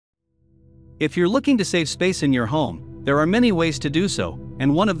If you're looking to save space in your home, there are many ways to do so,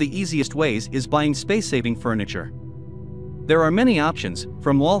 and one of the easiest ways is buying space-saving furniture. There are many options,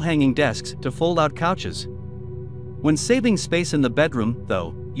 from wall-hanging desks to fold-out couches. When saving space in the bedroom,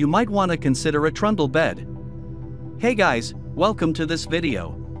 though, you might want to consider a trundle bed. Hey guys, welcome to this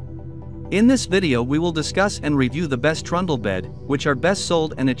video. In this video we will discuss and review the best trundle bed, which are best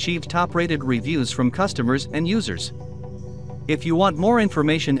sold and achieved top-rated reviews from customers and users. If you want more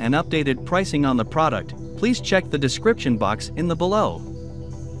information and updated pricing on the product, please check the description box in the below.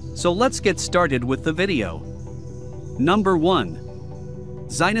 So let's get started with the video. Number 1.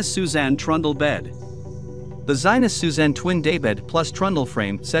 Zinus Suzanne Trundle Bed. The Zinus Suzanne Twin Daybed plus Trundle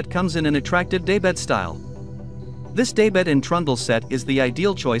frame set comes in an attractive daybed style. This daybed and trundle set is the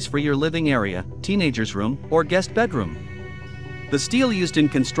ideal choice for your living area, teenager's room, or guest bedroom. The steel used in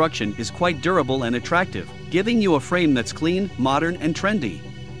construction is quite durable and attractive, giving you a frame that's clean, modern, and trendy.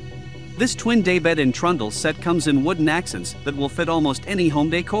 This twin daybed and trundle set comes in wooden accents that will fit almost any home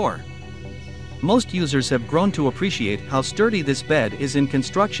decor. Most users have grown to appreciate how sturdy this bed is in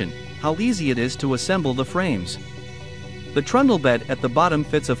construction, how easy it is to assemble the frames. The trundle bed at the bottom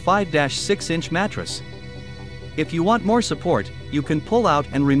fits a 5-6-inch mattress. If you want more support, you can pull out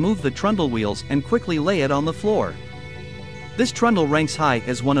and remove the trundle wheels and quickly lay it on the floor. This trundle ranks high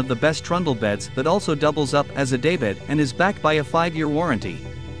as one of the best trundle beds that also doubles up as a daybed and is backed by a 5-year warranty.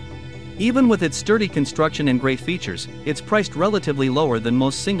 Even with its sturdy construction and great features, it's priced relatively lower than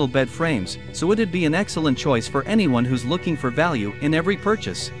most single bed frames, so it'd be an excellent choice for anyone who's looking for value in every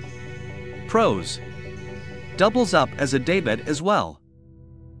purchase. Pros: doubles up as a daybed as well.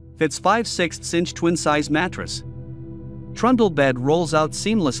 Fits 5/6-inch twin-size mattress. Trundle bed rolls out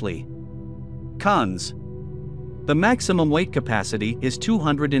seamlessly. Cons: the maximum weight capacity is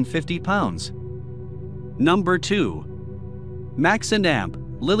 250 pounds. Number 2. Max & Amp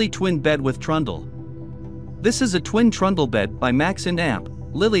Lily Twin Bed with Trundle. This is a twin trundle bed by Max & Amp,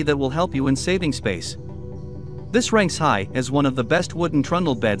 Lily, that will help you in saving space. This ranks high as one of the best wooden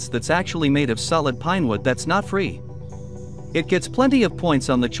trundle beds that's actually made of solid pine wood that's not free. It gets plenty of points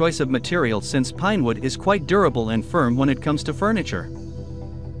on the choice of material since pine wood is quite durable and firm when it comes to furniture.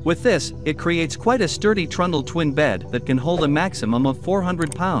 With this, it creates quite a sturdy trundle twin bed that can hold a maximum of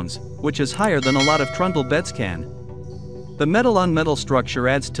 400 pounds, which is higher than a lot of trundle beds can. The metal-on-metal structure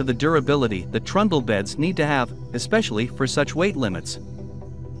adds to the durability that trundle beds need to have, especially for such weight limits.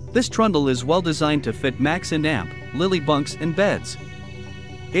 This trundle is well designed to fit Max & Amp, Lily bunks and beds.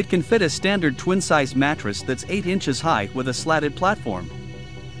 It can fit a standard twin-size mattress that's 8 inches high with a slatted platform.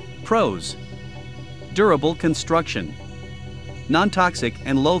 Pros: durable construction, non-toxic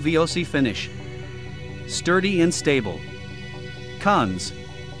and low VOC finish, sturdy and stable. Cons: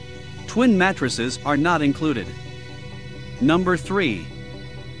 twin mattresses are not included. Number 3.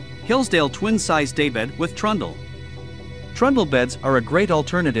 Hillsdale Twin-Size Daybed with Trundle. Trundle beds are a great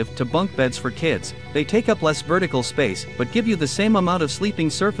alternative to bunk beds for kids. They take up less vertical space but give you the same amount of sleeping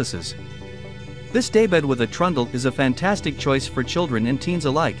surfaces. This daybed with a trundle is a fantastic choice for children and teens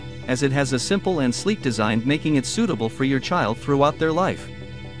alike, as it has a simple and sleek design, making it suitable for your child throughout their life.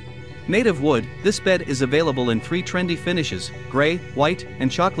 Made of wood, this bed is available in 3 trendy finishes: gray, white,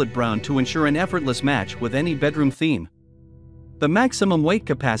 and chocolate brown, to ensure an effortless match with any bedroom theme. The maximum weight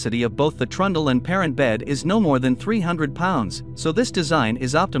capacity of both the trundle and parent bed is no more than 300 pounds, so this design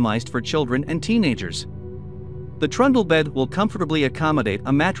is optimized for children and teenagers. The trundle bed will comfortably accommodate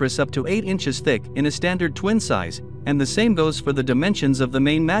a mattress up to 8 inches thick in a standard twin size, and the same goes for the dimensions of the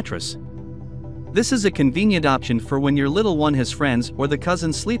main mattress. This is a convenient option for when your little one has friends or the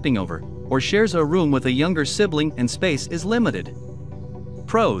cousins sleeping over, or shares a room with a younger sibling and space is limited.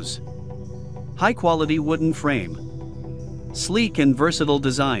 Pros: high-quality wooden frame, sleek and versatile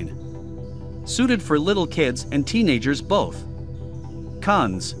design, suited for little kids and teenagers both.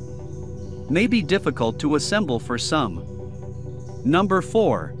 Cons: may be difficult to assemble for some. Number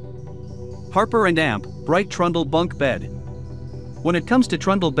 4. Harper & Amp Bright Trundle Bunk Bed. When it comes to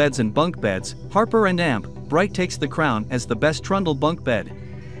trundle beds and bunk beds, Harper & Amp Bright takes the crown as the best trundle bunk bed.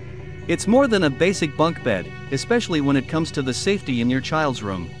 It's more than a basic bunk bed, especially when it comes to the safety in your child's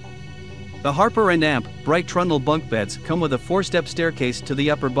room. The Harper & Amp Bright Trundle Bunk Beds come with a 4-step staircase to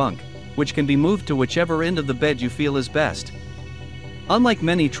the upper bunk, which can be moved to whichever end of the bed you feel is best. Unlike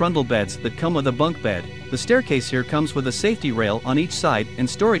many trundle beds that come with a bunk bed, the staircase here comes with a safety rail on each side and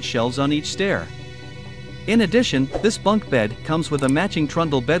storage shelves on each stair. In addition, this bunk bed comes with a matching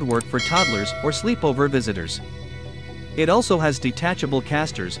trundle bedwork for toddlers or sleepover visitors. It also has detachable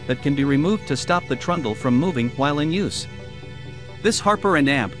casters that can be removed to stop the trundle from moving while in use. This Harper &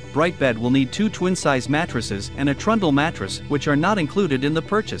 Amp Bright bed will need 2 twin-size mattresses and a trundle mattress, which are not included in the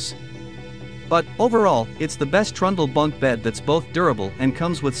purchase. But, overall, it's the best trundle bunk bed that's both durable and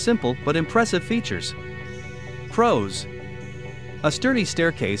comes with simple but impressive features. Pros: a sturdy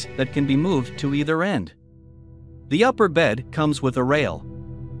staircase that can be moved to either end. The upper bed comes with a rail.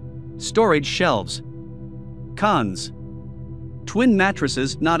 Storage shelves. Cons: twin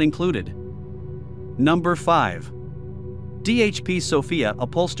mattresses not included. Number 5. DHP Sophia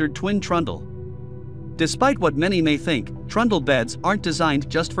Upholstered Twin Trundle. Despite what many may think, trundle beds aren't designed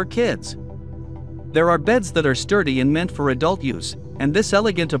just for kids. There are beds that are sturdy and meant for adult use, and this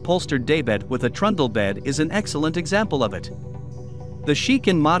elegant upholstered daybed with a trundle bed is an excellent example of it. The chic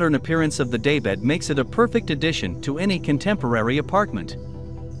and modern appearance of the daybed makes it a perfect addition to any contemporary apartment.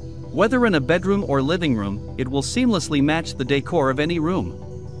 Whether in a bedroom or living room, it will seamlessly match the decor of any room.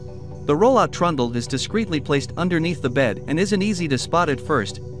 The rollout trundle is discreetly placed underneath the bed and isn't easy to spot at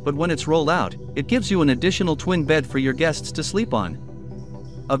first, but when it's rolled out, it gives you an additional twin bed for your guests to sleep on.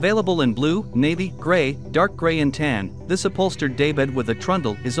 Available in blue, navy, gray, dark gray and tan, this upholstered daybed with a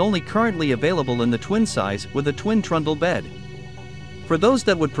trundle is only currently available in the twin size with a twin trundle bed. For those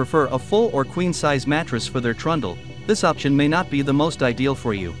that would prefer a full or queen size mattress for their trundle, this option may not be the most ideal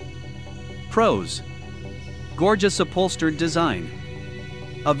for you. Pros: gorgeous upholstered design.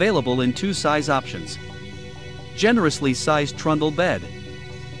 Available in 2 size options. Generously sized trundle bed.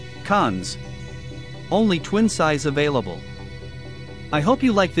 Cons: only twin size available. I hope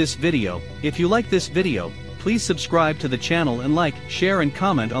you like this video. If you like this video, please subscribe to the channel and like, share and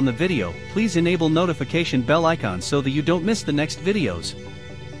comment on the video. Please enable notification bell icon so that you don't miss the next videos.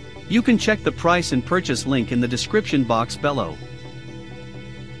 You can check the price and purchase link in the description box below.